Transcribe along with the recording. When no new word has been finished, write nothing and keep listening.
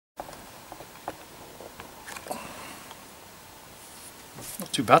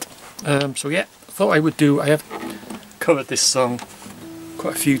not too bad. So yeah, I thought I would do, I have covered this song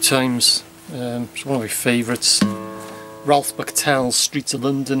quite a few times. It's one of my favourites. Ralph McTell's Streets of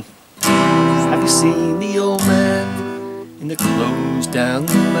London. Have you seen the old man in the closed down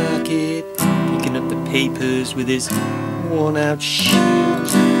market, picking up the papers with his worn out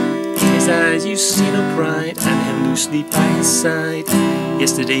shoes? In his eyes you see no pride, and held loosely by his side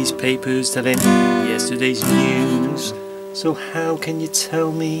yesterday's papers telling yesterday's news. So how can you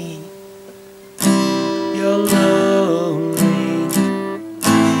tell me you're lonely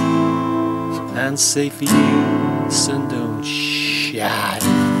and say for you the sun don't shine?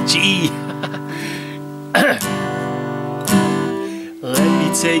 Gee. Let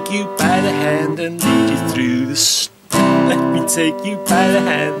me take you by the hand and lead you through the Let me take you by the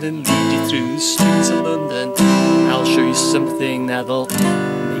hand and lead you through the streets of London. I'll show you something that'll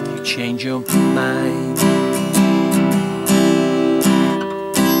make you change your mind.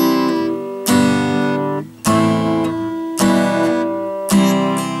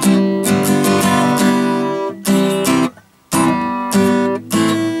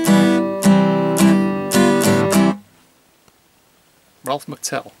 Ralph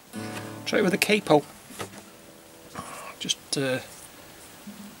McTell. Try it with a capo. Just, I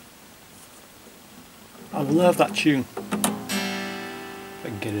love that tune. If I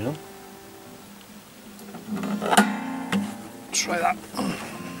can get it on. Try that.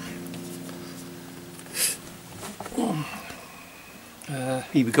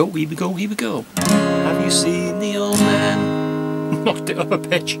 Here we go, here we go, here we go. Have you seen the old man? Knocked it up a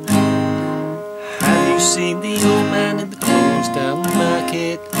pitch. Have you seen the old man in the closed down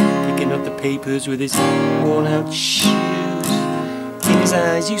market, picking up the papers with his worn out shoes? In his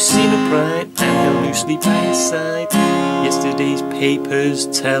eyes you see no pride, and held loosely by his side yesterday's papers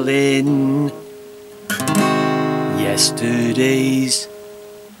telling yesterday's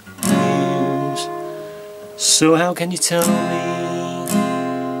news. So how can you tell me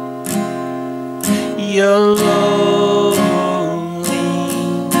you're lonely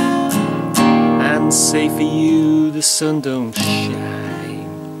and say for you the sun don't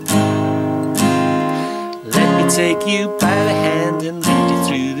shine? Let me take you by the hand and lead you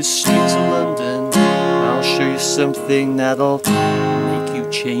through the streets of London. I'll show you something that'll make you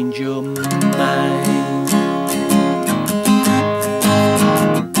change your mind.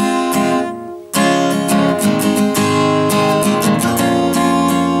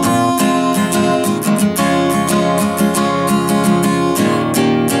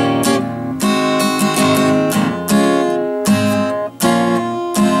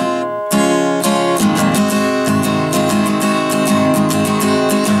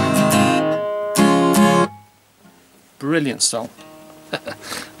 Brilliant song.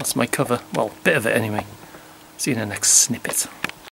 That's my cover. Well, bit of it anyway. See you in the next snippet.